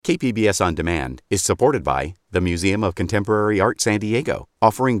KPBS On Demand is supported by the Museum of Contemporary Art San Diego,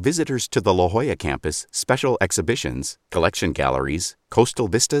 offering visitors to the La Jolla campus special exhibitions, collection galleries, coastal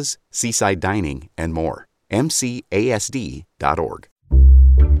vistas, seaside dining, and more. MCASD.org.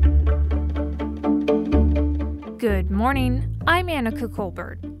 Good morning. I'm Annika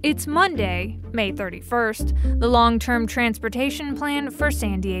Colbert. It's Monday, May 31st, the long-term transportation plan for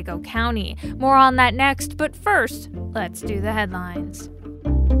San Diego County. More on that next, but first, let's do the headlines.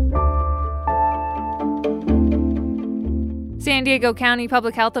 San Diego County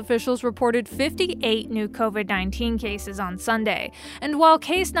public health officials reported 58 new COVID-19 cases on Sunday. And while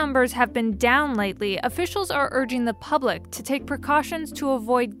case numbers have been down lately, officials are urging the public to take precautions to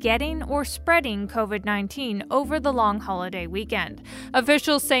avoid getting or spreading COVID-19 over the long holiday weekend.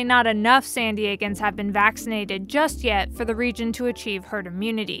 Officials say not enough San Diegans have been vaccinated just yet for the region to achieve herd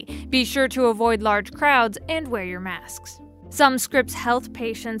immunity. Be sure to avoid large crowds and wear your masks. Some Scripps Health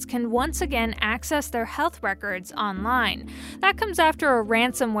patients can once again access their health records online. That comes after a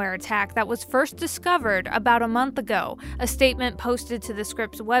ransomware attack that was first discovered about a month ago. A statement posted to the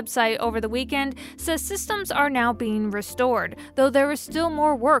Scripps website over the weekend says systems are now being restored, though there is still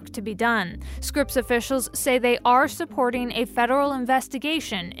more work to be done. Scripps officials say they are supporting a federal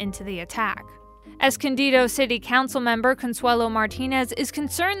investigation into the attack. Escondido City Council member Consuelo Martinez is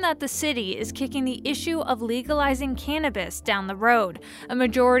concerned that the city is kicking the issue of legalizing cannabis down the road. A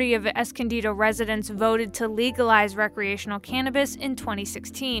majority of Escondido residents voted to legalize recreational cannabis in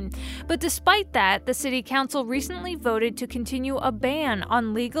 2016. But despite that, the city council recently voted to continue a ban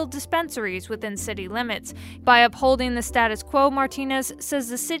on legal dispensaries within city limits. By upholding the status quo, Martinez says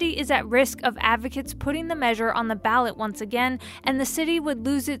the city is at risk of advocates putting the measure on the ballot once again, and the city would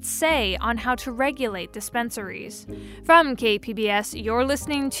lose its say on how to regulate dispensaries. From KPBS, you're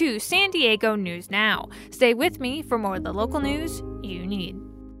listening to San Diego News Now. Stay with me for more of the local news you need.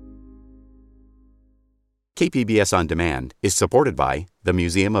 KPBS On Demand is supported by the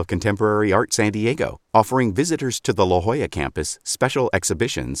Museum of Contemporary Art San Diego, offering visitors to the La Jolla campus special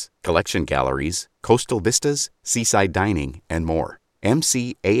exhibitions, collection galleries, coastal vistas, seaside dining, and more.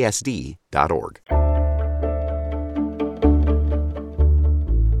 MCASD.org.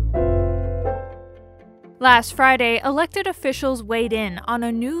 Last Friday, elected officials weighed in on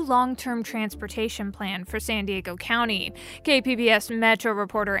a new long-term transportation plan for San Diego County. KPBS Metro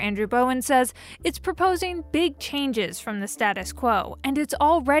reporter Andrew Bowen says it's proposing big changes from the status quo, and it's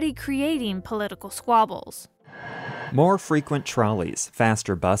already creating political squabbles. More frequent trolleys,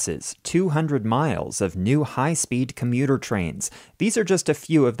 faster buses, 200 miles of new high-speed commuter trains. These are just a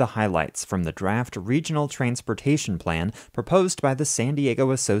few of the highlights from the draft Regional Transportation Plan proposed by the San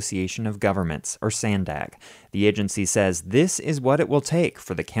Diego Association of Governments, or SANDAG. The agency says this is what it will take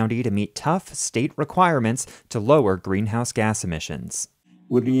for the county to meet tough state requirements to lower greenhouse gas emissions.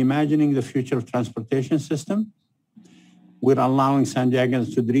 We're reimagining the future of transportation system. We're allowing San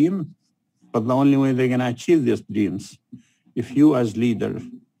Diegans to dream. But the only way they're going to achieve these dreams, if you as leader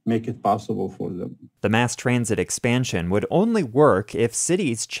make it possible for them. The mass transit expansion would only work if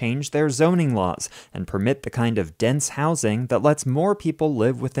cities change their zoning laws and permit the kind of dense housing that lets more people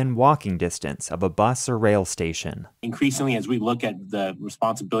live within walking distance of a bus or rail station. Increasingly, as we look at the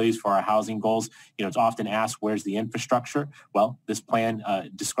responsibilities for our housing goals, it's often asked, where's the infrastructure? Well, this plan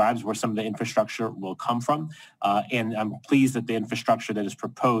describes where some of the infrastructure will come from. And I'm pleased that the infrastructure that is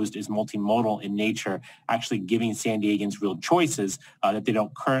proposed is multimodal in nature, actually giving San Diegans real choices that they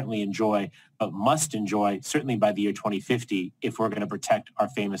don't currently enjoy, but must enjoy, certainly by the year 2050, if we're going to protect our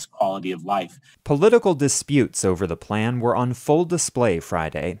famous quality of life. Political disputes over the plan were on full display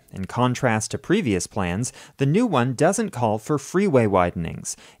Friday. In contrast to previous plans, the new one doesn't call for freeway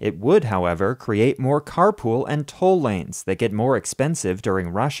widenings. It would, however, create more carpool and toll lanes that get more expensive during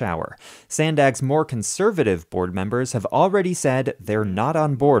rush hour. SANDAG's more conservative board members have already said they're not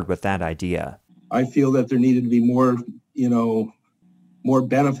on board with that idea. I feel that there needed to be more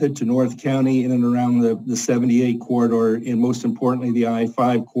benefit to North County in and around the 78 corridor, and most importantly, the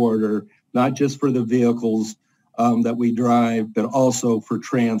I-5 corridor, not just for the vehicles that we drive, but also for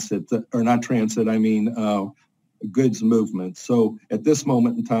goods movement. So at this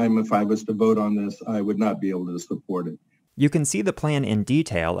moment in time, if I was to vote on this, I would not be able to support it. You can see the plan in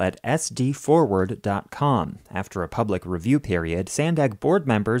detail at sdforward.com. After a public review period, SANDAG board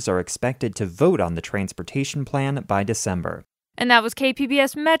members are expected to vote on the transportation plan by December. And that was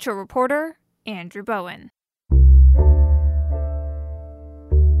KPBS Metro reporter Andrew Bowen.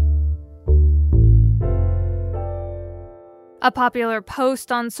 A popular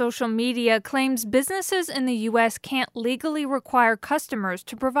post on social media claims businesses in the U.S. can't legally require customers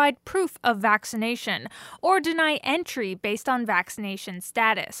to provide proof of vaccination or deny entry based on vaccination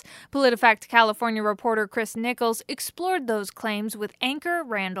status. PolitiFact California reporter Chris Nichols explored those claims with anchor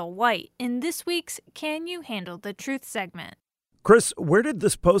Randall White in this week's Can You Handle the Truth segment. Chris, where did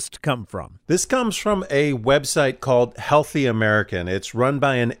this post come from? This comes from a website called Healthy American. It's run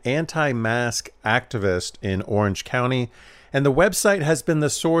by an anti-mask activist in Orange County. And the website has been the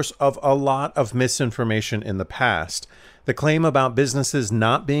source of a lot of misinformation in the past. The claim about businesses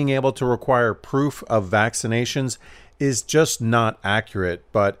not being able to require proof of vaccinations is just not accurate,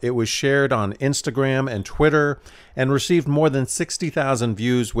 but it was shared on Instagram and Twitter and received more than 60,000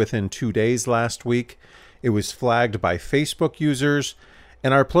 views within 2 days last week. It was flagged by Facebook users,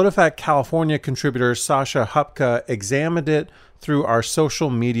 and our PolitiFact California contributor Sasha Hupka examined it through our social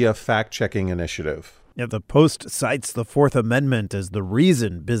media fact-checking initiative. Yeah, the post cites the Fourth Amendment as the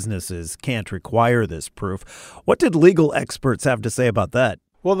reason businesses can't require this proof. What did legal experts have to say about that?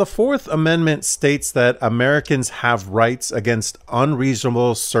 Well, the Fourth Amendment states that Americans have rights against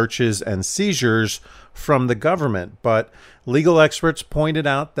unreasonable searches and seizures from the government. But legal experts pointed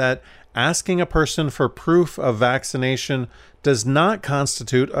out that asking a person for proof of vaccination does not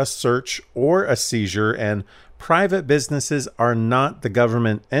constitute a search or a seizure, and private businesses are not the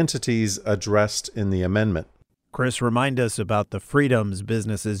government entities addressed in the amendment. Chris, remind us about the freedoms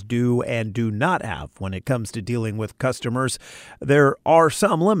businesses do and do not have when it comes to dealing with customers. There are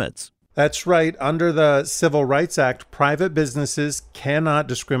some limits. That's right. Under the Civil Rights Act, private businesses cannot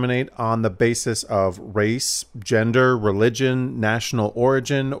discriminate on the basis of race, gender, religion, national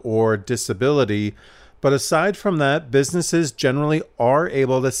origin, or disability. But aside from that, businesses generally are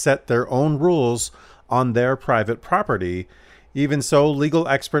able to set their own rules on their private property. Even so, legal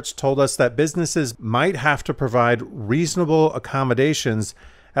experts told us that businesses might have to provide reasonable accommodations,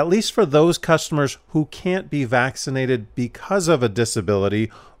 at least for those customers who can't be vaccinated because of a disability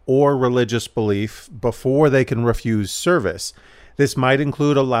or religious belief, before they can refuse service. This might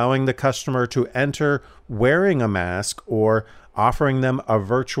include allowing the customer to enter wearing a mask or offering them a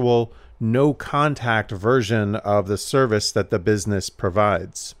virtual no-contact version of the service that the business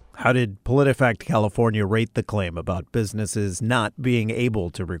provides. How did PolitiFact California rate the claim about businesses not being able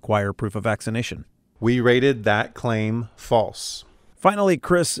to require proof of vaccination? We rated that claim false. Finally,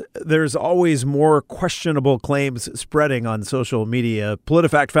 Chris, there's always more questionable claims spreading on social media.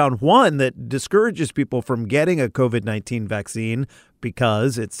 PolitiFact found one that discourages people from getting a COVID-19 vaccine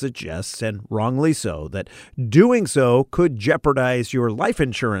because it suggests, and wrongly so, that doing so could jeopardize your life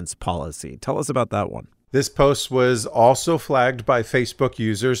insurance policy. Tell us about that one. This post was also flagged by Facebook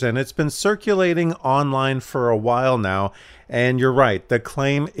users, and it's been circulating online for a while now. And you're right, the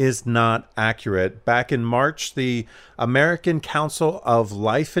claim is not accurate. Back in March, the American Council of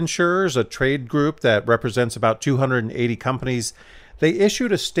Life Insurers, a trade group that represents about 280 companies, they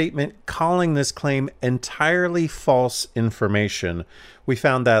issued a statement calling this claim entirely false information. We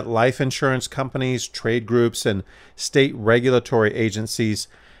found that life insurance companies, trade groups, and state regulatory agencies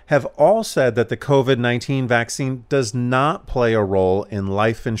have all said that the COVID-19 vaccine does not play a role in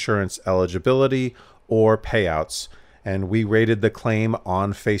life insurance eligibility or payouts, and we rated the claim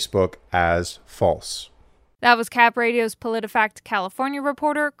on Facebook as false. That was Cap Radio's PolitiFact California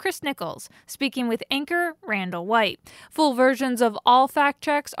reporter Chris Nichols speaking with anchor Randall White. Full versions of all fact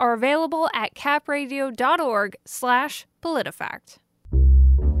checks are available at capradio.org/PolitiFact.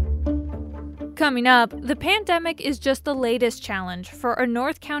 Coming up, the pandemic is just the latest challenge for a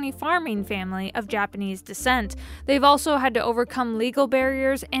North County farming family of Japanese descent. They've also had to overcome legal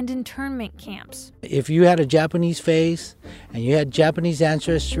barriers and internment camps. If you had a Japanese face and you had Japanese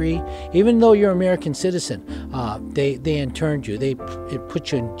ancestry, even though you're an American citizen, they interned you. It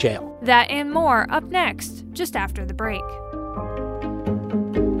put you in jail. That and more up next, just after the break.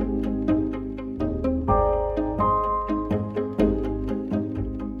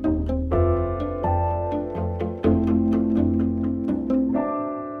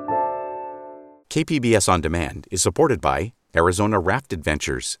 KPBS On Demand is supported by Arizona Raft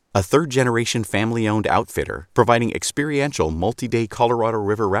Adventures, a third-generation family-owned outfitter providing experiential multi-day Colorado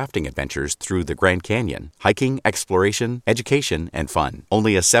River rafting adventures through the Grand Canyon. Hiking, exploration, education, and fun.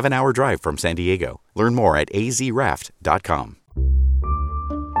 Only a 7-hour drive from San Diego. Learn more at azraft.com.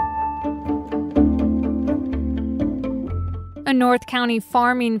 A North County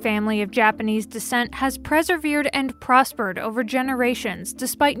farming family of Japanese descent has persevered and prospered over generations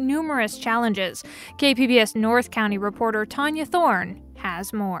despite numerous challenges. KPBS North County reporter Tanya Thorne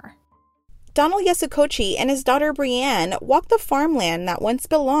has more. Donald Yasukochi and his daughter Brianne walked the farmland that once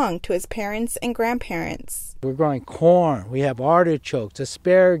belonged to his parents and grandparents. We're growing corn, we have artichokes,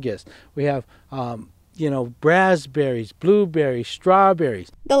 asparagus, we have raspberries, blueberries, strawberries.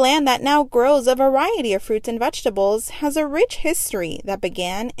 The land that now grows a variety of fruits and vegetables has a rich history that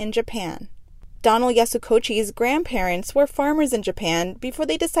began in Japan. Donald Yasukochi's grandparents were farmers in Japan before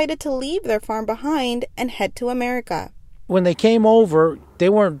they decided to leave their farm behind and head to America. When they came over, they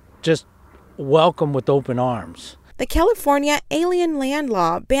weren't just welcome with open arms. The California Alien Land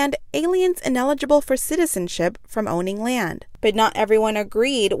Law banned aliens ineligible for citizenship from owning land. But not everyone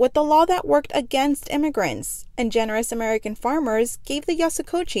agreed with the law that worked against immigrants, and generous American farmers gave the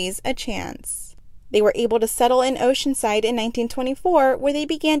Yasukochis a chance. They were able to settle in Oceanside in 1924, where they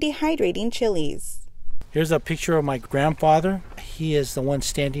began dehydrating chilies. Here's a picture of my grandfather. He is the one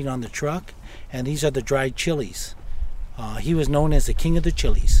standing on the truck, and these are the dried chilies. He was known as the king of the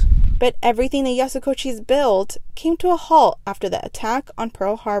chilies. But everything the Yasukochis built came to a halt after the attack on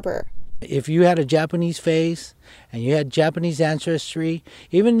Pearl Harbor. If you had a Japanese face and you had Japanese ancestry,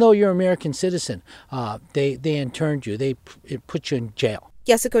 even though you're an American citizen, they interned you. It put you in jail.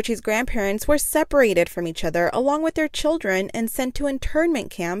 Yasukochi's grandparents were separated from each other along with their children and sent to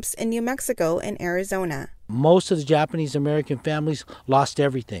internment camps in New Mexico and Arizona. Most of the Japanese American families lost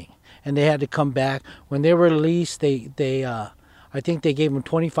everything, and they had to come back. When they were released, I think they gave them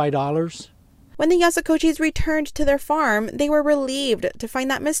 $25. When the Yasukochis returned to their farm, they were relieved to find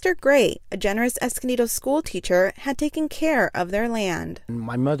that Mr. Gray, a generous Escondido school teacher, had taken care of their land.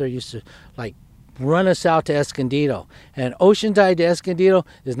 My mother used to run us out to Escondido, and Oceanside to Escondido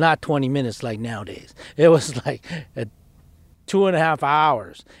is not 20 minutes like nowadays. It was like 2.5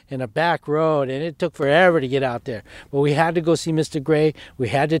 hours in a back road, and it took forever to get out there. But we had to go see Mr. Gray. We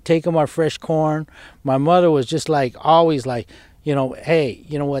had to take him our fresh corn. My mother was just always hey,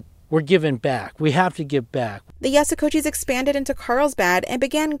 you know what? We're giving back. We have to give back. The Yasukochis expanded into Carlsbad and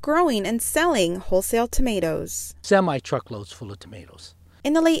began growing and selling wholesale tomatoes. Semi-truckloads full of tomatoes.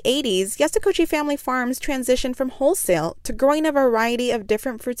 In the late 80s, Yasukochi family farms transitioned from wholesale to growing a variety of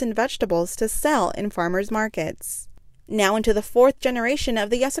different fruits and vegetables to sell in farmers' markets. Now into the fourth generation of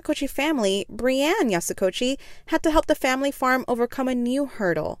the Yasukochi family, Brianne Yasukochi had to help the family farm overcome a new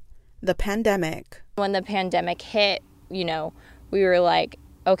hurdle, the pandemic. When the pandemic hit, we were like,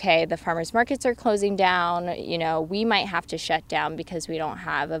 okay, the farmers markets are closing down, we might have to shut down because we don't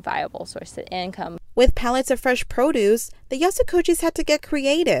have a viable source of income. With pallets of fresh produce, the Yasukochis had to get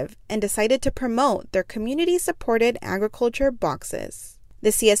creative and decided to promote their community-supported agriculture boxes. The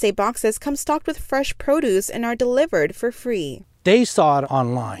CSA boxes come stocked with fresh produce and are delivered for free. They saw it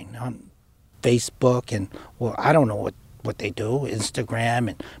online, on Facebook, and, I don't know what they do, Instagram,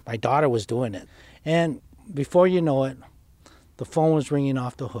 and my daughter was doing it. And before you know it, the phone was ringing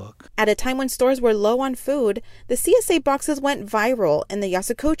off the hook. At a time when stores were low on food, the CSA boxes went viral and the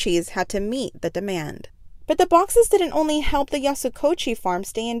Yasukochis had to meet the demand. But the boxes didn't only help the Yasukochi farm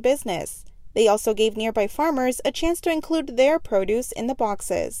stay in business. They also gave nearby farmers a chance to include their produce in the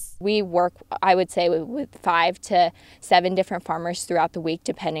boxes. We work, I would say, with 5 to 7 different farmers throughout the week,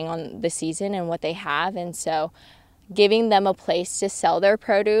 depending on the season and what they have. And so giving them a place to sell their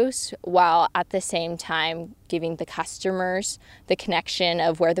produce while at the same time giving the customers the connection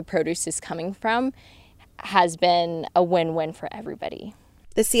of where the produce is coming from has been a win-win for everybody.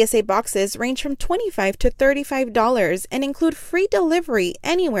 The CSA boxes range from $25 to $35 and include free delivery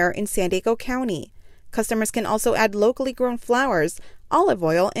anywhere in San Diego County. Customers can also add locally grown flowers, olive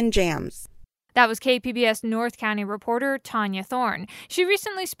oil, and jams. That was KPBS North County reporter Tanya Thorne. She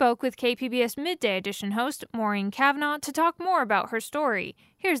recently spoke with KPBS Midday Edition host Maureen Cavanaugh to talk more about her story.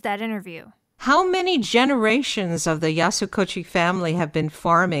 Here's that interview. How many generations of the Yasukochi family have been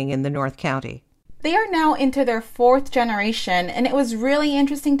farming in the North County? They are now into their 4th generation, and it was really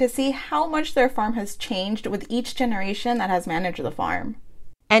interesting to see how much their farm has changed with each generation that has managed the farm.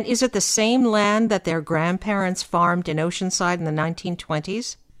 And is it the same land that their grandparents farmed in Oceanside in the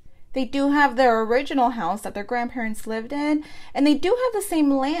 1920s? They do have their original house that their grandparents lived in, and they do have the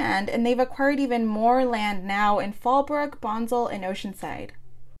same land, and they've acquired even more land now in Fallbrook, Bonsall, and Oceanside.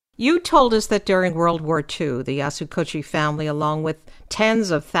 You told us that during World War II, the Yasukochi family, along with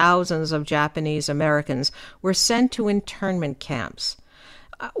tens of thousands of Japanese Americans, were sent to internment camps.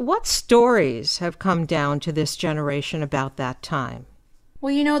 What stories have come down to this generation about that time?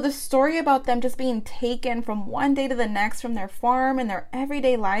 Well, the story about them just being taken from one day to the next from their farm and their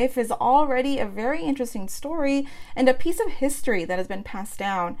everyday life is already a very interesting story and a piece of history that has been passed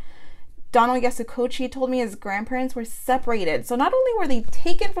down. Donald Yasukochi told me his grandparents were separated. So not only were they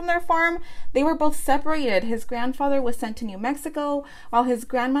taken from their farm, they were both separated. His grandfather was sent to New Mexico, while his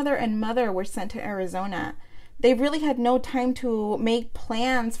grandmother and mother were sent to Arizona. They really had no time to make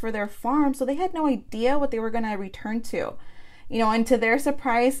plans for their farm, so they had no idea what they were going to return to. And to their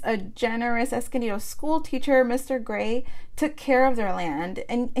surprise, a generous Escondido school teacher, Mr. Gray, took care of their land.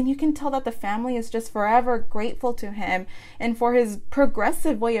 And you can tell that the family is just forever grateful to him and for his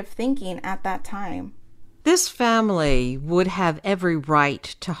progressive way of thinking at that time. This family would have every right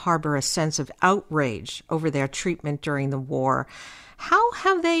to harbor a sense of outrage over their treatment during the war. How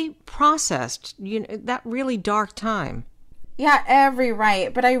have they processed that really dark time? Yeah, every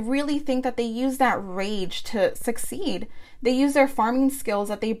right. But I really think that they use that rage to succeed. They used their farming skills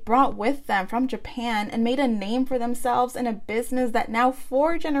that they brought with them from Japan and made a name for themselves in a business that now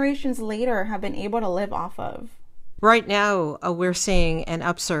 4 generations later have been able to live off of. Right now, we're seeing an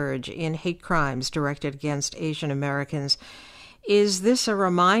upsurge in hate crimes directed against Asian Americans. Is this a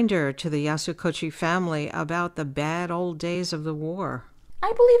reminder to the Yasukochi family about the bad old days of the war?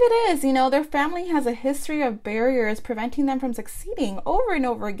 I believe it is. Their family has a history of barriers preventing them from succeeding over and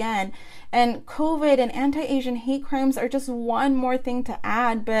over again. And COVID and anti-Asian hate crimes are just one more thing to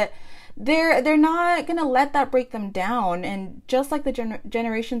add, but they're not going to let that break them down. And just like the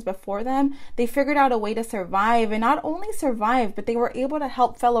generations before them, they figured out a way to survive, and not only survive, but they were able to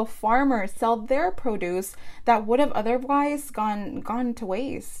help fellow farmers sell their produce that would have otherwise gone to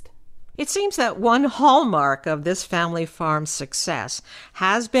waste. It seems that one hallmark of this family farm's success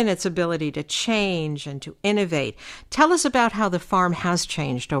has been its ability to change and to innovate. Tell us about how the farm has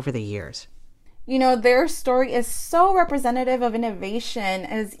changed over the years. Their story is so representative of innovation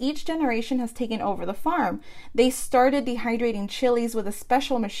as each generation has taken over the farm. They started dehydrating chilies with a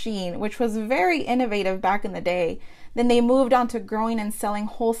special machine, which was very innovative back in the day. Then they moved on to growing and selling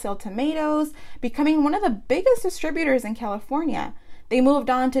wholesale tomatoes, becoming one of the biggest distributors in California. They moved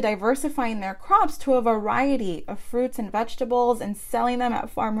on to diversifying their crops to a variety of fruits and vegetables and selling them at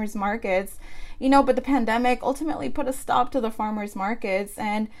farmers markets. But the pandemic ultimately put a stop to the farmers markets.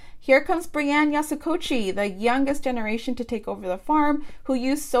 And here comes Brianne Yasukochi, the youngest generation to take over the farm, who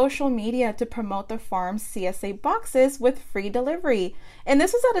used social media to promote the farm's CSA boxes with free delivery. And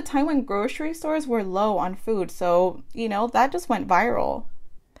this was at a time when grocery stores were low on food. So, that just went viral.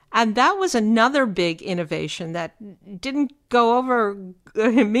 And that was another big innovation that didn't go over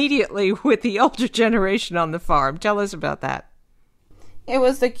immediately with the older generation on the farm. Tell us about that. It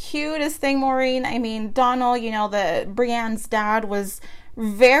was the cutest thing, Maureen. Donald, Brianne's dad, was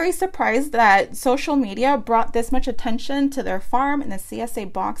very surprised that social media brought this much attention to their farm and the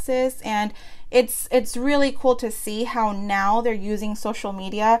CSA boxes. And it's really cool to see how now they're using social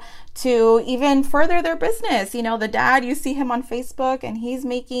media to even further their business. The dad, you see him on Facebook and he's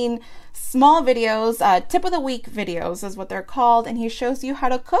making small videos, tip of the week videos is what they're called. And he shows you how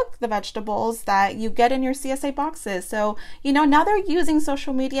to cook the vegetables that you get in your CSA boxes. So, now they're using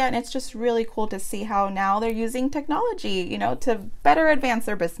social media, and it's just really cool to see how now they're using technology, to better advance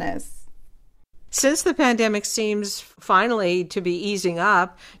their business. Since the pandemic seems finally to be easing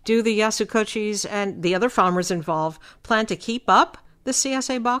up, do the Yasukochis and the other farmers involved plan to keep up the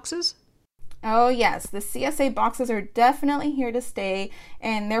CSA boxes? Oh yes, the CSA boxes are definitely here to stay,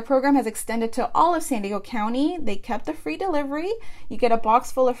 and their program has extended to all of San Diego County. They kept the free delivery. You get a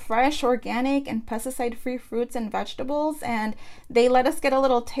box full of fresh, organic, and pesticide-free fruits and vegetables, and they let us get a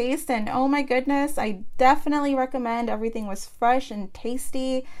little taste, and oh my goodness, I definitely recommend. Everything was fresh and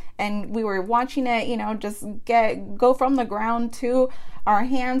tasty, and we were watching it, just go from the ground to our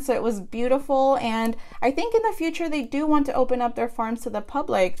hands, so it was beautiful. And I think in the future they do want to open up their farms to the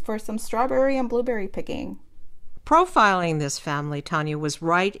public for some strawberry and blueberry picking. Profiling this family, Tanya, was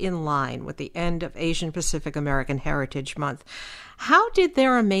right in line with the end of Asian Pacific American Heritage Month. How did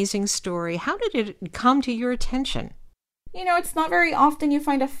their amazing story, how did it come to your attention? It's not very often you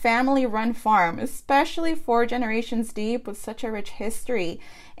find a family-run farm, especially 4 generations deep with such a rich history.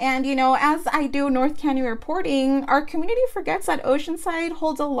 And, as I do North County reporting, our community forgets that Oceanside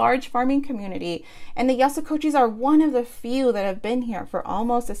holds a large farming community. And the Yasukochis are one of the few that have been here for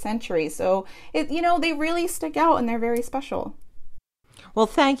almost a century. So, they really stick out and they're very special. Well,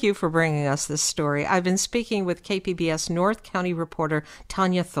 thank you for bringing us this story. I've been speaking with KPBS North County reporter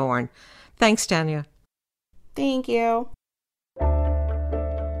Tanya Thorne. Thanks, Tanya. Thank you.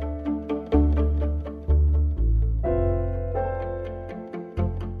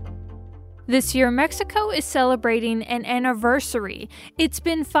 This year, Mexico is celebrating an anniversary. It's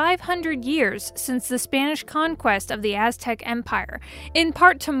been 500 years since the Spanish conquest of the Aztec Empire. In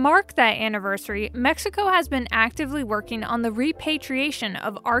part to mark that anniversary, Mexico has been actively working on the repatriation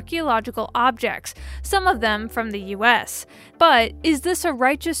of archaeological objects, some of them from the U.S. But is this a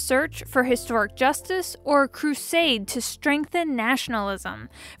righteous search for historic justice or a crusade to strengthen nationalism?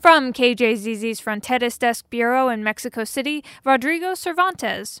 From KJZZ's Fronteras Desk Bureau in Mexico City, Rodrigo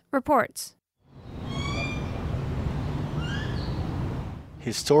Cervantes reports.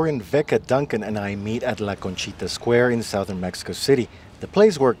 Historian Becca Duncan and I meet at La Conchita Square in southern Mexico City, the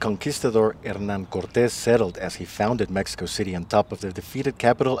place where conquistador Hernán Cortés settled as he founded Mexico City on top of the defeated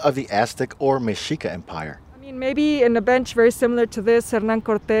capital of the Aztec or Mexica Empire. I mean, maybe in a bench very similar to this, Hernán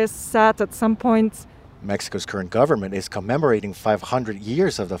Cortés sat at some point. Mexico's current government is commemorating 500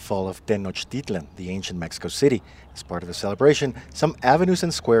 years of the fall of Tenochtitlan, the ancient Mexico City. As part of the celebration, some avenues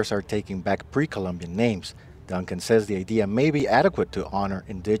and squares are taking back pre-Columbian names. Duncan says the idea may be adequate to honor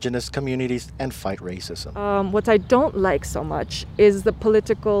indigenous communities and fight racism. What I don't like so much is the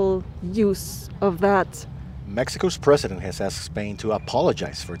political use of that. Mexico's president has asked Spain to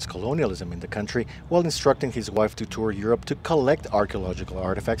apologize for its colonialism in the country while instructing his wife to tour Europe to collect archaeological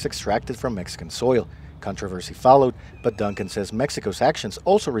artifacts extracted from Mexican soil. Controversy followed, but Duncan says Mexico's actions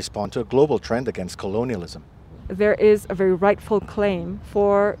also respond to a global trend against colonialism. There is a very rightful claim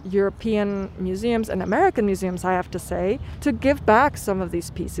for European museums and American museums, I have to say, to give back some of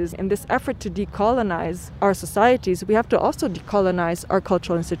these pieces. In this effort to decolonize our societies, we have to also decolonize our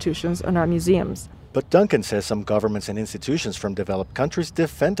cultural institutions and our museums. But Duncan says some governments and institutions from developed countries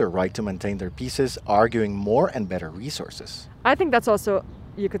defend their right to maintain their pieces, arguing more and better resources. I think that's also,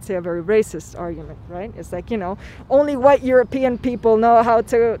 you could say, a very racist argument, right? It's like, only white European people know how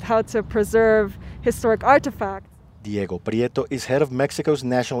to preserve historic artifacts. Diego Prieto is head of Mexico's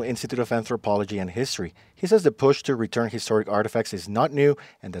National Institute of Anthropology and History. He says the push to return historic artifacts is not new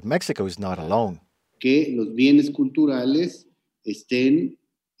and that Mexico is not alone. Que los bienes culturales estén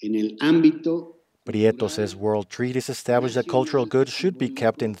en el ámbito. Prieto says world treaties establish that cultural goods should be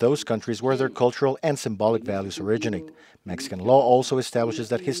kept in those countries where their cultural and symbolic values originate. Mexican law also establishes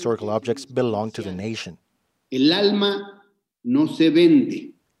that historical objects belong to the nation. El alma no se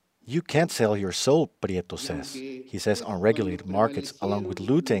vende. You can't sell your soul, Prieto says. He says unregulated markets, along with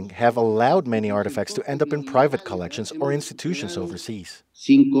looting, have allowed many artifacts to end up in private collections or institutions overseas.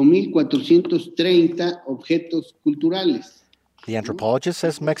 5,430 objetos culturales. The anthropologist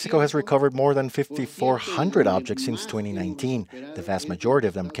says Mexico has recovered more than 5,400 objects since 2019. The vast majority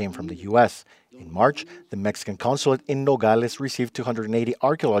of them came from the U.S. In March, the Mexican consulate in Nogales received 280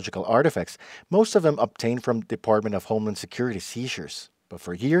 archaeological artifacts, most of them obtained from Department of Homeland Security seizures. But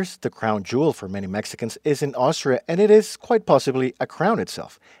for years, the crown jewel for many Mexicans is in Austria, and it is, quite possibly, a crown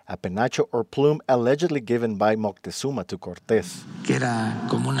itself, a penacho or plume allegedly given by Moctezuma to Cortés. Que era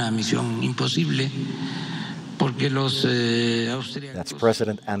como una misión imposible. That's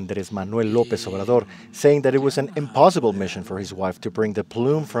President Andrés Manuel López Obrador saying that it was an impossible mission for his wife to bring the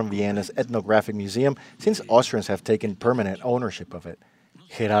plume from Vienna's ethnographic museum since Austrians have taken permanent ownership of it.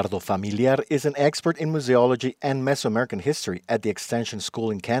 Gerardo Familiar is an expert in museology and Mesoamerican history at the Extension School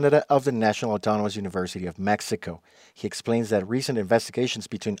in Canada of the National Autonomous University of Mexico. He explains that recent investigations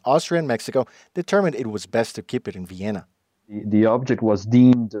between Austria and Mexico determined it was best to keep it in Vienna. The object was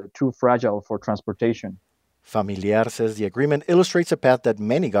deemed too fragile for transportation. Familiar says the agreement illustrates a path that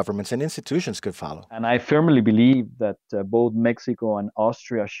many governments and institutions could follow. And I firmly believe that both Mexico and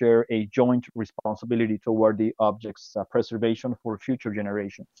Austria share a joint responsibility toward the object's preservation for future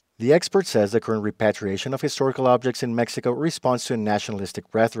generations. The expert says the current repatriation of historical objects in Mexico responds to a nationalistic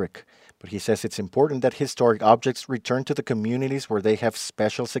rhetoric. But he says it's important that historic objects return to the communities where they have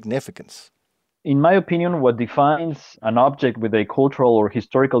special significance. In my opinion, what defines an object with a cultural or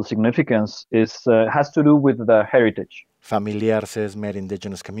historical significance has to do with the heritage. Familiar says many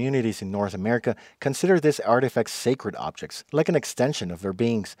indigenous communities in North America consider these artifacts sacred objects, like an extension of their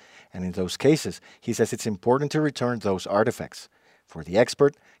beings. And in those cases, he says it's important to return those artifacts. For the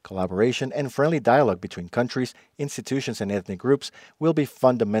expert, collaboration and friendly dialogue between countries, institutions, and ethnic groups will be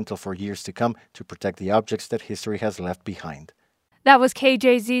fundamental for years to come to protect the objects that history has left behind. That was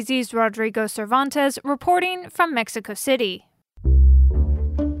KJZZ's Rodrigo Cervantes reporting from Mexico City.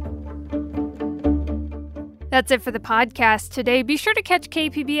 That's it for the podcast today. Be sure to catch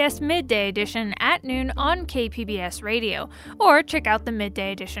KPBS Midday Edition at noon on KPBS Radio, or check out the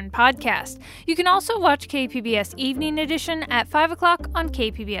Midday Edition podcast. You can also watch KPBS Evening Edition at 5 o'clock on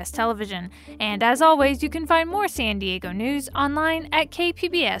KPBS Television. And as always, you can find more San Diego news online at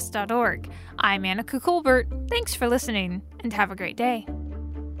kpbs.org. I'm Annika Colbert. Thanks for listening, and have a great day.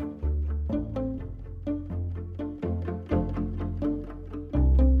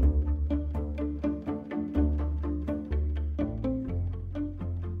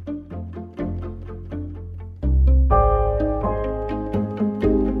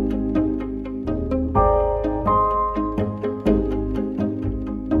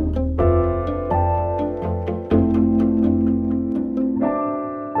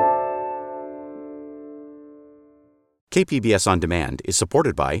 KPBS On Demand is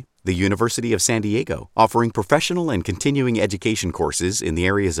supported by the University of San Diego, offering professional and continuing education courses in the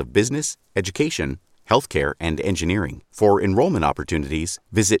areas of business, education, healthcare, and engineering. For enrollment opportunities,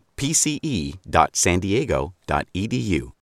 visit pce.sandiego.edu.